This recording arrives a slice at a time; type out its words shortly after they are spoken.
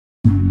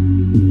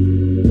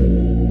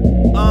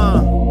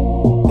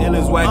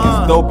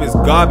Dopest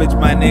garbage,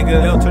 my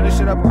nigga. Yo, turn this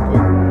shit up real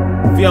quick.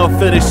 If you don't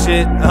feel this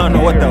shit, I don't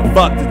know what the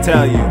fuck to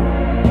tell you.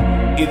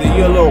 Either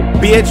you're a little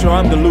bitch or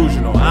I'm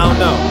delusional. I don't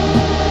know.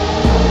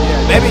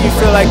 Maybe you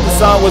feel like the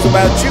song was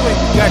about you and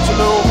you got your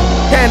little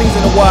panties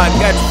in the wad,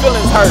 got your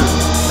feelings hurt.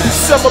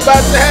 Something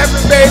about to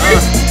happen, baby.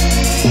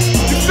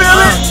 You feel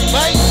it?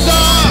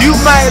 You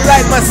might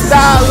like my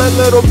style a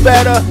little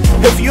better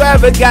if you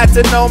ever got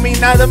to know me.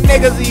 Now them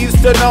niggas who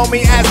used to know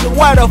me asking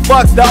why the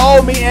fuck's the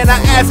old me, and I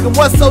ask them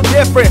what's so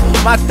different.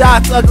 My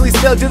thoughts ugly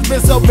still, just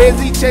been so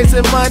busy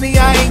chasing money,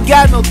 I ain't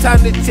got no time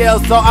to chill.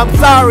 So I'm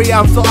sorry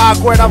I'm so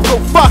awkward, I'm so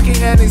fucking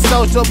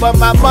antisocial, but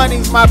my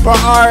money's my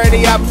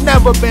priority, I've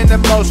never been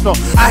emotional.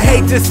 I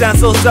hate to sound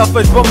so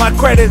selfish, but my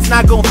credit's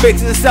not gonna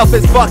fix itself.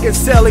 It's fucking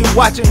silly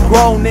watching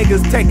grown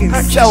niggas taking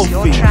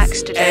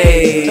selfies.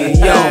 Hey,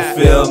 you don't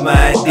feel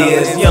my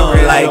ideas, you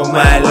don't like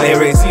my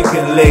lyrics, you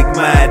can lick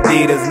my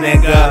Adidas,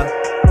 nigga.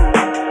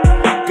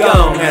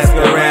 Gon' ask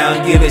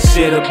around, give a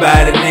shit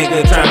about a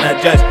nigga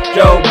tryna judge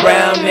Joe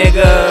Brown,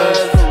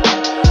 niggas.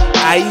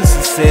 I used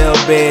to sell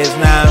beds,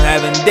 now I'm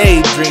having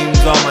daydreams.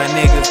 All my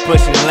niggas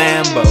pushing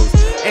Lambos.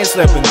 Ain't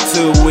slept in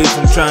 2 weeks,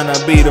 I'm tryna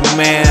be the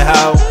man,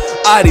 ho.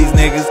 All these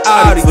niggas,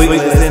 all these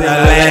sleepless in the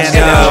land.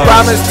 And I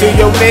promise to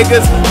your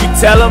niggas, you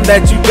tell them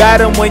that you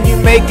got them. When you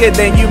make it,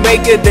 then you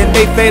make it, then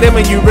they fade them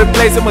and you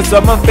replace them with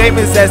someone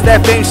famous. That's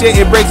that fame shit,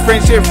 it breaks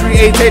friendship,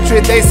 creates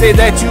hatred. They say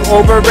that you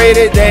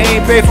overrated, they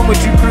ain't pay for what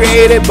you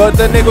created. But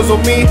the niggas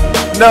with me,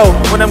 no,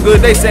 when I'm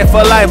good they say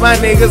for life. My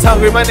niggas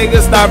hungry, my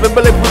niggas starving,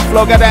 bulletproof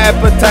flow, got an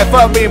appetite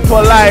for being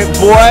polite,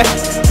 boy.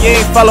 You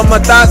ain't follow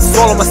my thoughts,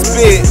 swallow my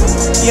spit.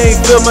 You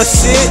ain't feel my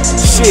shit,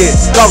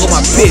 goggle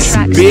my piss,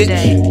 bitch.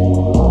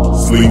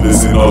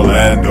 Sleepless in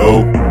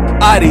Orlando.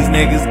 All these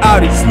niggas, all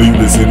these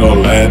Sleepless in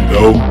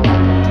Orlando.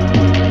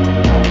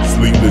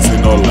 Sleepless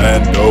in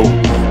Orlando.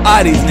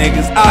 all these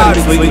niggas, all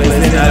these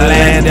sleepless in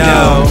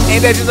Orlando.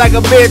 Ain't that just like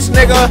a bitch,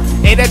 nigga?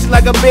 Ain't that just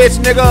like a bitch,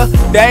 nigga?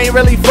 They ain't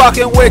really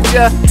fucking with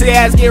ya till your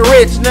ass get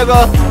rich,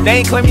 nigga. They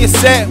ain't claim your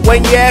set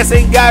when your ass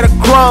ain't got a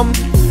crumb.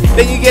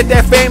 Then you get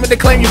that fame and they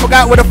claim you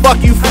forgot where the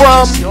fuck you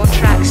from.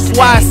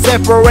 Why I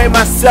separate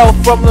myself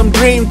from them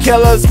dream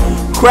killers?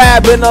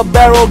 Crab in a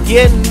barrel,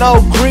 getting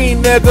no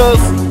green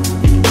niggas.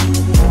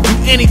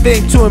 Do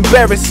anything to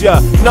embarrass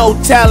ya. No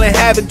talent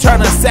having, trying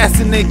to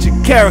assassinate your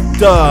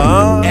character,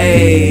 huh?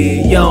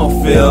 Hey, you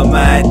don't feel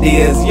my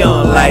ideas, you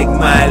don't like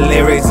my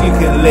lyrics, you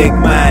can lick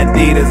my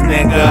Adidas,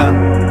 nigga.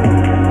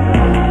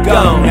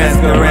 Gon' ask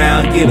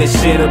around, give a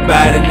shit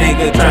about a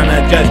nigga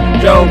tryna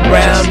judge Joe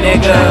Brown,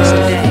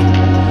 nigga.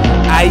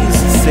 I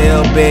used to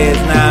sell beds,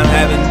 now I'm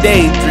having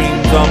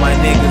daydreams. All my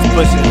niggas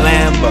pushing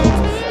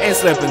Lambos. Ain't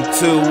slept in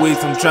 2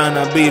 weeks, I'm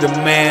tryna be the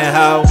man,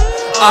 ho.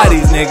 All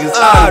these niggas,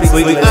 all these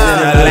sleepless in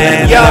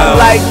Orlando. You don't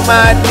like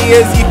my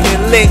ideas, you can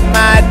lick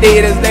my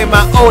Adidas. They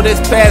my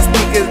oldest pair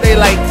sneakers, they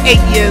like 8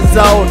 years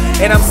old.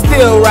 And I'm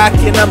still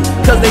rocking them,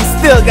 cause they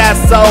still got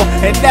soul.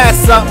 And that's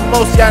something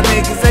most y'all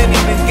niggas ain't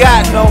even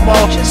got no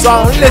more. So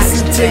I don't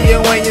listen to you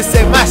when you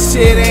say my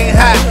shit ain't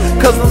hot.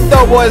 Cause them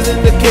dope boys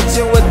in the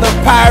kitchen with the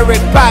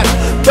pirate pot.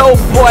 Dope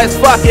boys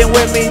fucking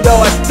with me though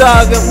I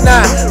thug them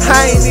not.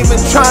 I ain't even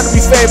trying to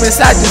be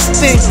famous, I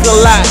just think a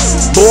lot,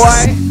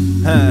 boy.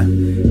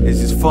 It's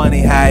just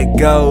funny how it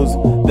goes.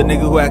 The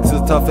nigga who acts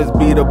as tough as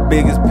be the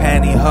biggest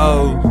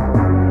pantyhose.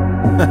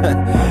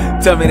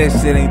 Tell me that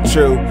shit ain't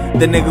true.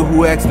 The nigga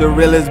who acts the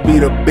realest be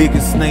the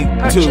biggest snake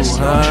too,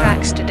 huh?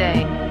 Tracks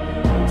today.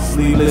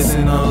 Sleepless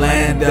in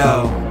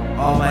Orlando.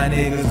 All my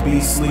niggas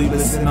be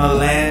sleepless in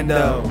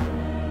Orlando.